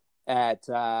Shaylin at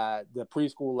the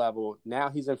preschool level. Now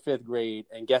he's in 5th grade,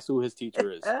 and guess who his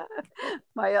teacher is?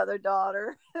 My other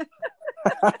daughter.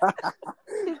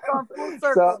 He's gone full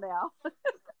circle now.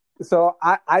 So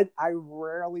I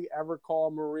rarely ever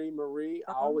call Marie.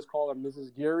 I always call her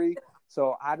Mrs. Geary.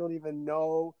 So I don't even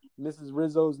know Mrs.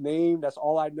 Rizzo's name. That's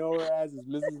all I know her as is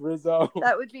Mrs. Rizzo.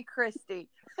 That would be Christy.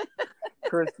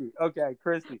 Christy. Okay,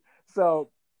 Christy. So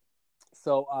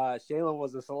Shaylin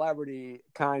was a celebrity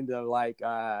kind of like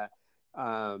the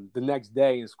next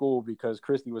day in school because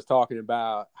Christy was talking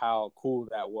about how cool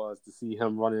that was to see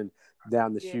him running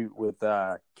down the chute with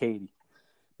Katie.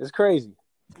 It's crazy.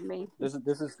 Amazing.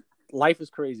 This is life is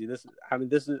crazy. This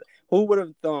is who would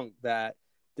have thunk that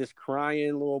this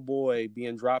crying little boy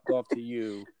being dropped off to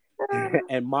you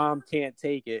and mom can't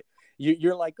take it.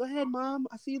 You're like, go ahead, mom.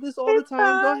 I see this all the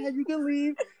time. Go ahead, you can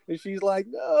leave. And she's like,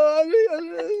 no,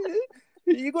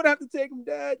 you're gonna have to take him,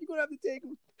 Dad. You're gonna have to take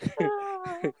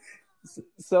him.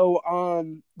 So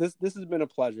this has been a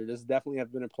pleasure. This definitely has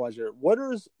been a pleasure. What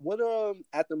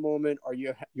at the moment are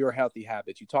your healthy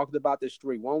habits? You talked about this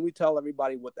streak. Why don't we tell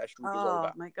everybody what that streak is all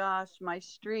about? Oh my gosh, my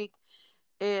streak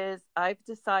is I've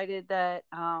decided that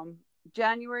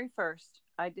January 1st,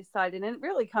 I decided, and it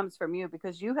really comes from you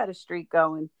because you had a streak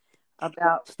going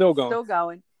about still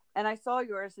going. And I saw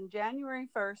yours in January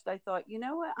 1st. I thought, you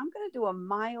know what? I'm going to do a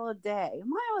mile a day. A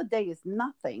mile a day is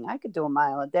nothing. I could do a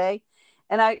mile a day.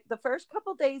 And the first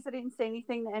couple of days, I didn't say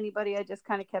anything to anybody. I just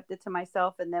kind of kept it to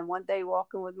myself. And then one day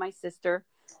walking with my sister,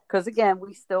 because again,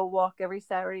 we still walk every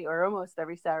Saturday or almost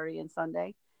every Saturday and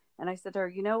Sunday. And I said to her,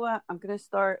 you know what? I'm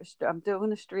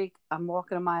doing a streak. I'm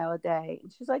walking a mile a day.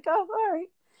 And she's like, oh, all right.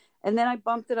 And then I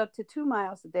bumped it up to 2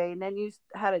 miles a day. And then you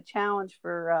had a challenge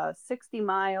for 60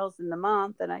 miles in the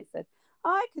month. And I said, oh,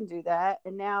 I can do that.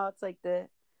 And now it's like the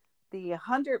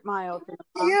 100 miles. And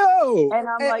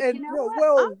I'm like, you know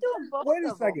what? I'm doing both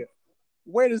of them.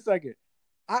 Wait a second.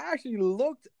 I actually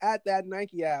looked at that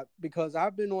Nike app because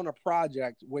I've been on a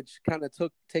project which kind of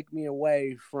take me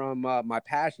away from my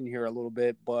passion here a little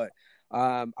bit. But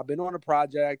I've been on a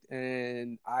project,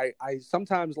 and I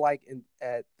sometimes like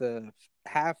at the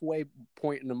halfway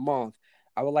point in the month,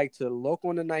 I would like to look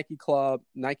on the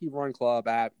Nike Run Club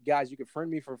app. Guys, you can friend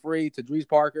me for free. Tadrees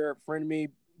Parker, friend me,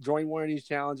 join one of these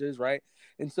challenges, right?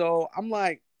 And so I'm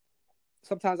like,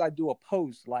 sometimes I do a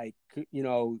post like,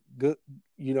 good,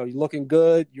 you're looking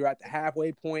good. You're at the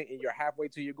halfway point and you're halfway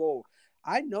to your goal.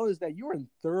 I noticed that you're in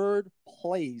 3rd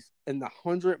place in the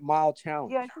 100-mile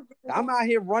challenge. Yeah, I'm out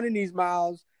here running these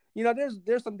miles.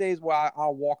 There's some days where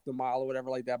I'll walk the mile or whatever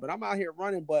like that, but I'm out here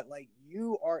running. But like,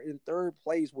 you are in 3rd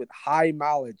place with high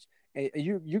mileage, and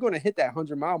you're going to hit that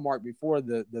 100-mile mark before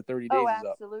the 30 days is up.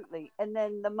 Oh, absolutely. And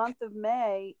then the month of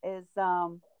May is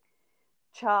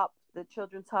CHOP, the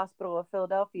Children's Hospital of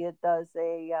Philadelphia, does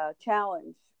a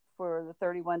challenge for the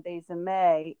 31 days in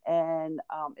May, and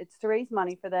it's to raise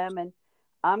money for them. And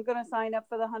I'm going to sign up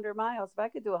for the 100 miles. If I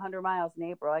could do 100 miles in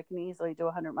April, I can easily do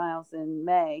 100 miles in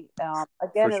May.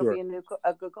 Again, it'll be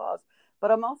a good cause.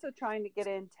 But I'm also trying to get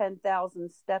in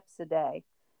 10,000 steps a day.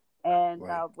 And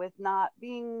with not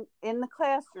being in the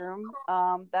classroom,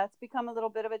 that's become a little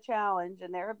bit of a challenge.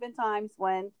 And there have been times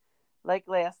when, like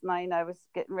last night, I was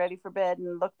getting ready for bed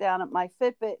and looked down at my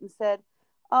Fitbit and said,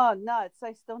 oh, nuts,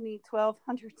 I still need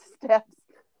 1,200 steps.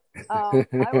 I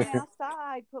went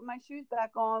outside, put my shoes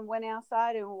back on, went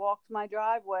outside and walked my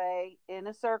driveway in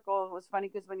a circle. It was funny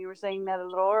because when you were saying that a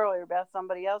little earlier about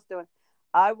somebody else doing,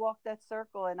 I walked that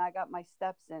circle and I got my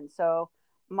steps in. So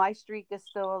my streak is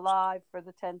still alive for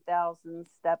the 10,000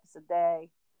 steps a day.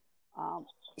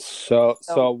 So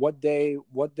what day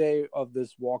of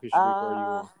this walking streak are you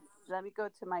on? Let me go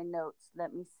to my notes.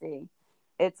 Let me see.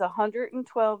 It's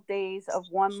 112 days of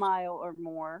 1 mile or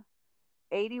more,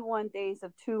 81 days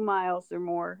of 2 miles or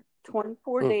more,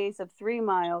 24 days of 3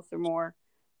 miles or more,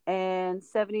 and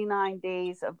 79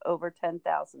 days of over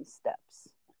 10,000 steps.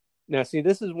 Now, see,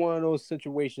 this is one of those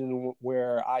situations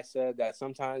where I said that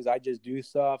sometimes I just do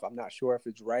stuff. I'm not sure if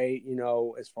it's right,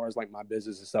 as far as like my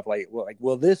business and stuff.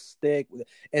 Will this stick?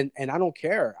 And I don't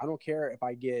care. I don't care if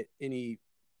I get any.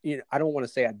 I don't want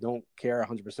to say I don't care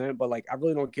 100%, but like I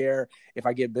really don't care if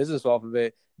I get business off of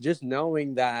it. Just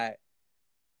knowing that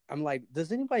I'm like,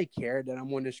 does anybody care that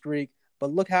I'm on the streak?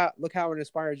 but look how it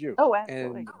inspired you. Oh,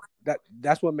 absolutely. And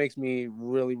that's what makes me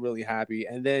really, really happy.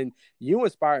 And then you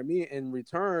inspired me in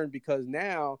return, because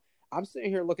now I'm sitting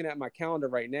here looking at my calendar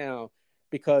right now,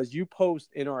 because you post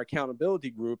in our accountability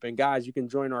group. And guys, you can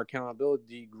join our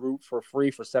accountability group for free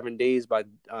for 7 days by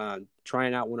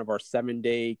trying out one of our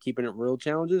 7-day Keeping It Real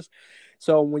challenges.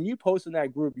 So when you post in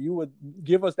that group, you would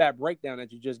give us that breakdown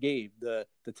that you just gave, the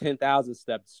 10,000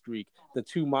 step streak, the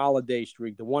 2 mile a day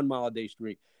streak, the 1 mile a day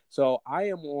streak. So I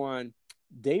am on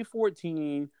day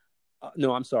 14.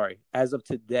 No, I'm sorry. As of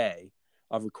today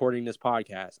of recording this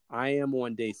podcast, I am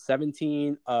on day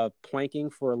 17 of planking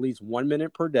for at least 1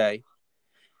 minute per day.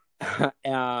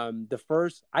 I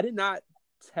did not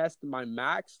test my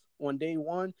max on day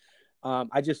one.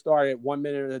 I just started 1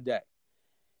 minute a day.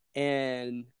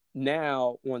 And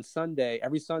now on Sunday,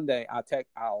 every Sunday,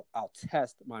 I'll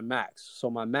test my max.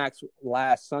 So my max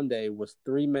last Sunday was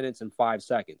 3 minutes and 5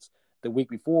 seconds. The week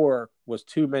before was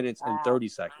 2 minutes and 30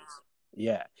 seconds.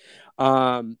 Yeah.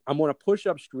 I'm on a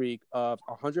push-up streak of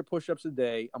 100 push-ups a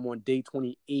day. I'm on day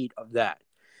 28 of that.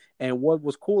 And what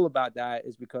was cool about that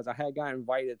is because I had got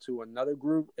invited to another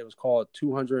group. It was called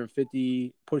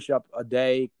 250 push-up a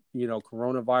day,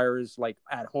 coronavirus, like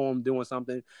at home doing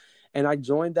something. And I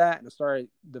joined that and I started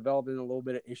developing a little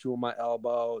bit of issue with my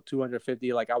elbow.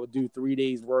 250, like I would do 3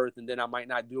 days worth and then I might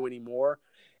not do any more.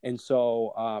 And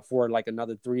so for like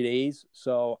another 3 days.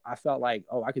 So I felt like,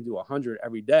 I could do 100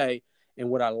 every day.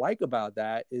 And what I like about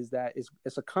that is that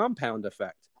it's a compound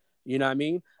effect. You know what I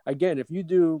mean? Again, if you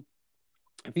do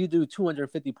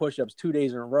 250 push-ups 2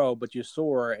 days in a row, but you're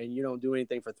sore and you don't do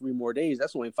anything for 3 more days,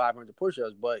 that's only 500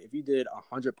 push-ups. But if you did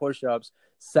 100 push-ups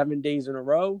 7 days in a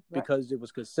row because it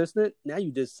was consistent, now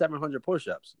you did 700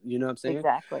 push-ups. You know what I'm saying?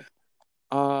 Exactly.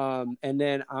 And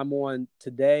then I'm on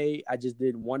today. I just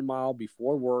did 1 mile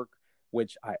before work,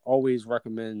 which I always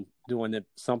recommend doing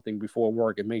something before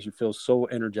work. It makes you feel so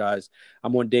energized.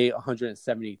 I'm on day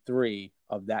 173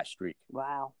 of that streak.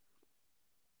 Wow.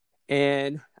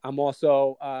 And I'm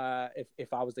also,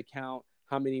 if I was to count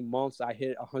how many months I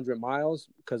hit 100 miles,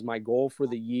 because my goal for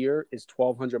the year is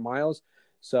 1,200 miles.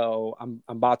 So I'm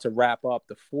about to wrap up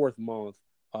the 4th month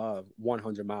of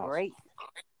 100 miles. Great.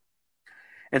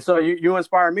 And so you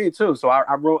inspire me too. So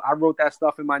I wrote that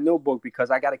stuff in my notebook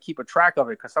because I got to keep a track of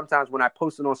it. Because sometimes when I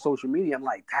post it on social media, I'm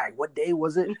like, dang, what day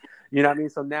was it? You know what I mean?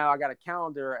 So now I got a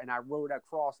calendar and I wrote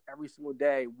across every single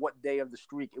day what day of the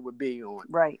streak it would be on.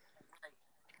 Right.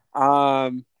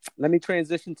 Let me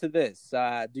transition to this.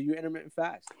 Do you intermittent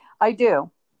fast? I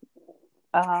do.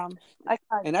 And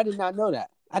I did not know that.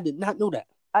 I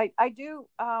do.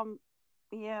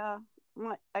 Yeah.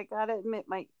 I gotta admit,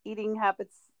 my eating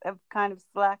habits have kind of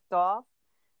slacked off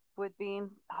with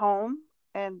being home,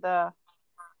 and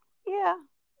yeah,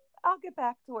 I'll get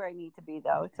back to where I need to be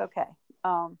though. It's okay.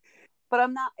 But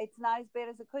I'm not. It's not as bad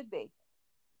as it could be.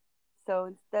 So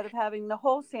instead of having the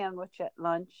whole sandwich at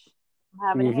lunch, I'm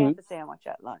having half a sandwich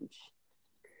at lunch.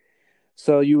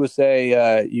 So you would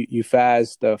say you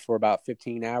fast for about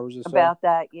 15 hours or so? About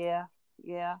that, yeah.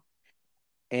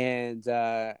 And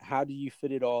how do you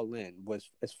fit it all in?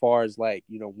 As far as like,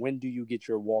 when do you get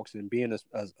your walks in? Being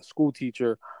a school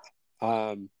teacher,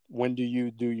 when do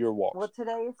you do your walks? Well,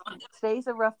 today's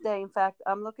a rough day. In fact,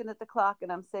 I'm looking at the clock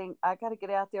and I'm saying I got to get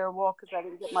out there and walk because I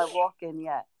didn't get my walk in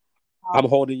yet. I'm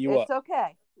holding you up. It's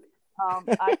okay.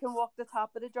 I can walk the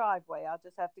top of the driveway. I'll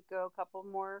just have to go a couple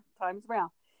more times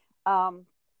around.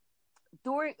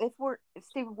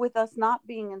 Steve, with us not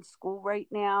being in school right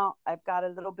now, I've got a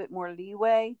little bit more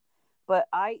leeway, but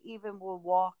I even will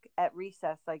walk at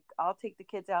recess. Like I'll take the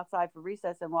kids outside for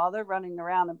recess, and while they're running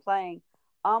around and playing,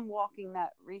 I'm walking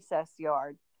that recess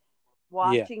yard,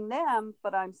 watching them,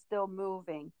 but I'm still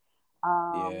moving.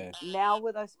 Now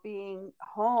with us being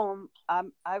home,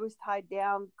 I was tied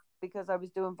down because I was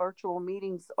doing virtual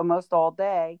meetings almost all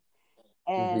day,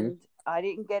 and I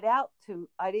didn't get up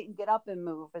and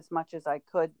move as much as I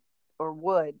could or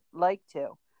would like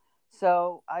to.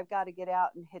 So I've got to get out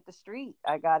and hit the street.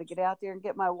 I got to get out there and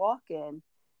get my walk in.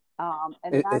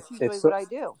 And that's usually what I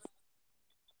do.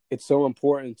 It's so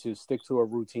important to stick to a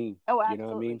routine. Oh, absolutely. You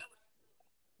know what I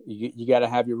mean? You got to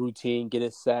have your routine, get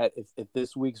it set. If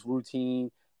this week's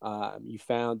routine, you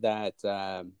found that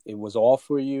it was all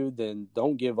for you, then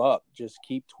don't give up. Just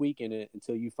keep tweaking it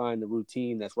until you find the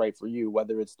routine that's right for you,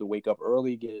 whether it's to wake up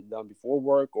early, get it done before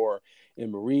work, or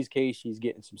in Marie's case, she's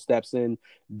getting some steps in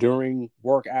during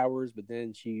work hours, but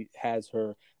then she has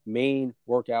her main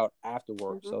workout after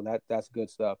work. So that's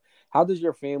good stuff. How does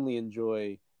your family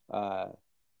enjoy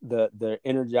the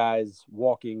energized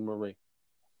walking Marie?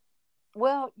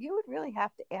 Well, you would really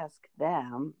have to ask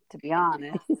them, to be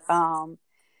honest.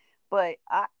 But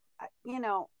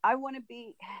I want to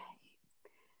be.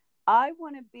 I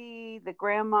want to be the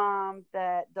grandmom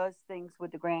that does things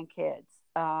with the grandkids.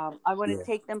 I want to Yeah.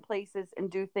 take them places and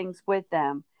do things with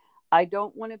them. I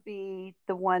don't want to be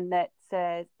the one that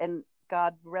says, and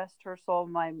God rest her soul,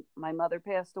 my mother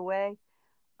passed away.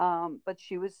 But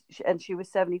she was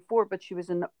 74, but she was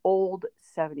an old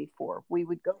 74. We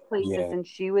would go places Yeah. and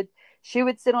she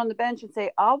would sit on the bench and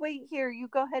say, "I'll wait here. You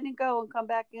go ahead and go and come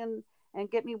back in and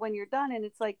get me when you're done." And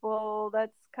it's like, well,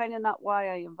 that's kind of not why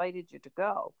I invited you to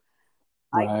go.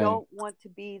 I Right. don't want to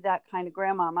be that kind of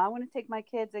grandmom. I want to take my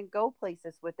kids and go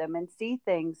places with them and see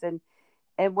things, and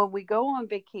when we go on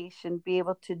vacation, be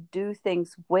able to do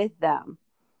things with them.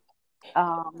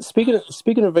 Um,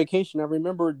 Speaking of vacation, I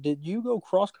remember. Did you go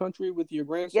cross country with your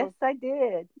yes, grandson? I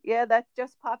did. Yeah, that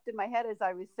just popped in my head as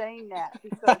I was saying that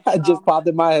because It just popped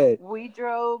in my head. we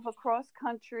drove across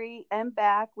country and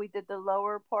back. We did the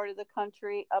lower part of the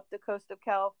country up the coast of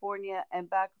California and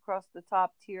back across the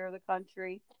top tier of the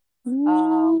country. Um,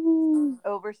 Ooh.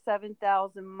 Over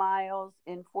 7,000 miles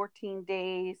in 14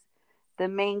 days. The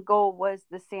main goal was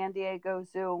the San Diego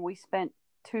Zoo, and we spent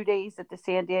 2 days at the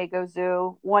San Diego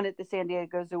Zoo, one at the San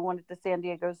Diego Zoo, one at the San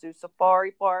Diego Zoo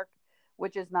Safari Park,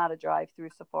 which is not a drive-through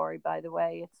safari, by the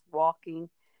way. It's walking.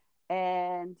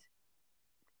 And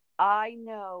I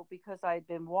know because I've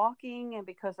been walking and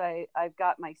because I've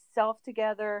got myself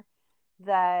together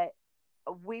that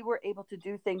we were able to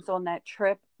do things on that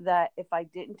trip that if I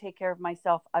didn't take care of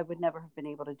myself, I would never have been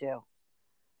able to do.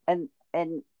 And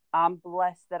I'm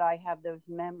blessed that I have those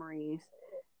memories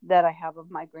that I have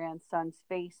of my grandson's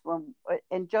face when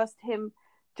and just him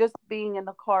just being in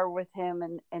the car with him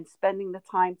and spending the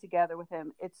time together with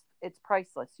him. It's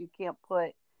priceless.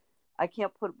 I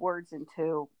can't put words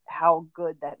into how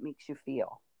good that makes you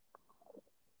feel.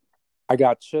 I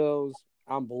got chills.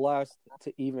 I'm blessed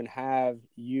to even have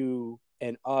you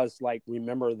and us like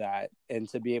remember that and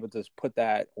to be able to put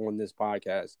that on this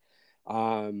podcast.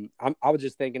 I was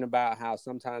just thinking about how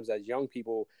sometimes as young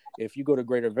people, if you go to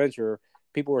Great Adventure,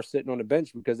 people are sitting on the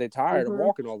bench because they're tired of Mm-hmm.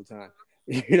 walking all the time.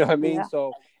 You know what I mean? Yeah.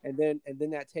 So, and then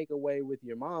that takeaway with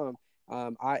your mom,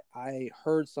 I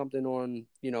heard something on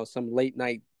some late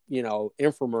night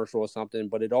infomercial or something,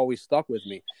 but it always stuck with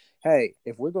me. Hey,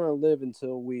 if we're going to live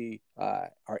until we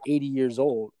are 80 years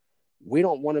old, we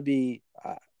don't want to be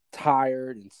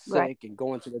tired and Right. sick and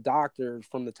going to the doctor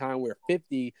from the time we're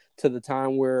 50 to the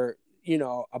time we're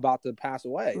about to pass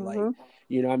away. Like,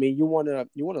 Mm-hmm. I mean, you want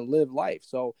to live life.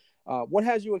 So what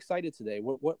has you excited today?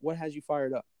 What has you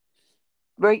fired up?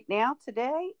 Right now,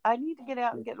 today, I need to get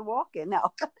out and get a walk in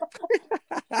now.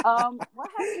 What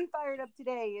has me fired up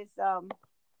today is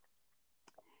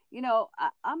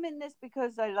I'm in this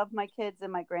because I love my kids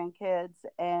and my grandkids,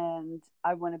 and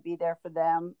I want to be there for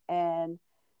them. And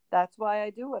that's why I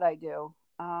do what I do.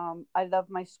 I love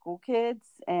my school kids,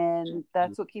 and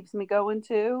that's what keeps me going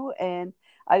too. And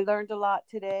I learned a lot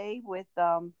today with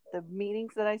the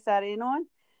meetings that I sat in on.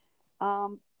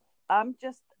 Um, I'm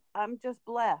just, I'm just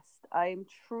blessed. I am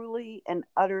truly and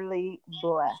utterly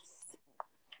blessed.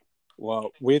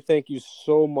 Well, we thank you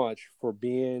so much for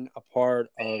being a part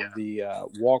of the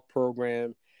walk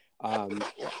program. Um,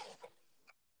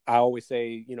 I always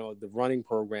say, the running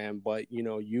program, but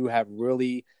you have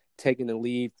really taken the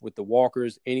lead with the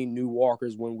walkers. Any new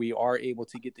walkers, when we are able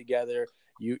to get together,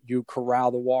 you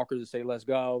corral the walkers and say, "Let's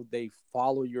go." They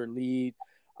follow your lead,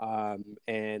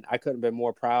 and I couldn't be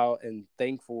more proud and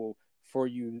thankful for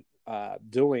you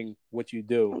doing what you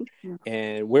do. Thank you.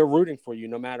 And we're rooting for you,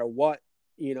 no matter what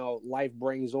life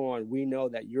brings on. We know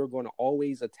that you're going to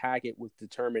always attack it with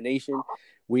determination.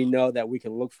 We know that we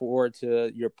can look forward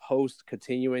to your post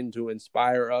continuing to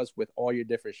inspire us with all your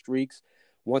different streaks.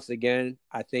 Once again,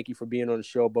 I thank you for being on the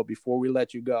show. But before we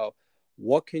let you go,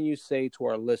 what can you say to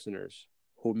our listeners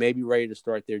who may be ready to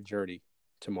start their journey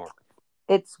tomorrow?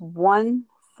 It's one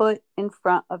foot in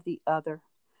front of the other.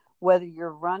 Whether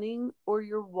you're running or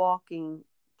you're walking,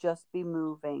 just be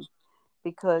moving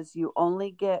because you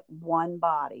only get one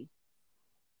body.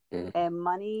 Mhm. And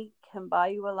money can buy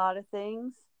you a lot of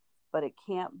things, but it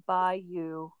can't buy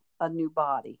you a new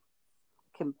body.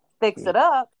 It can fix it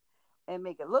up and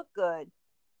make it look good,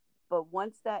 but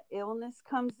once that illness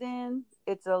comes in,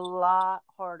 it's a lot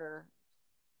harder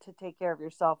to take care of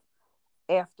yourself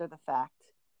after the fact. Yeah.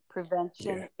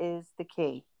 Prevention is the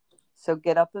key. So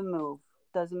get up and move.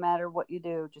 Doesn't matter what you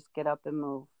do, just get up and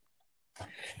move.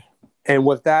 And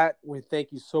with that, we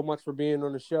thank you so much for being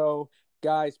on the show,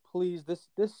 guys. Please,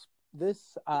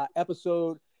 this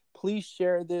episode, please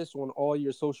share this on all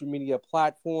your social media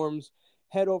platforms.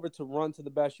 Head over to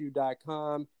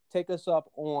runtothebestyou.com. Take us up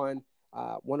on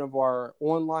one of our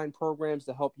online programs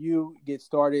to help you get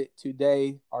started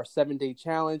today. Our 7-day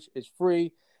challenge is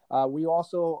free. We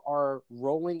also are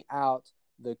rolling out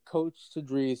the Coach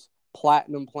Tadrees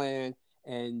Platinum Plan,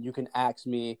 and you can ask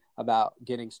me about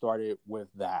getting started with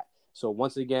that. So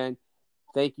once again,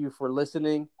 thank you for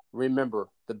listening. Remember,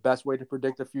 the best way to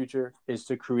predict the future is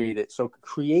to create it. So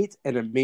create an amazing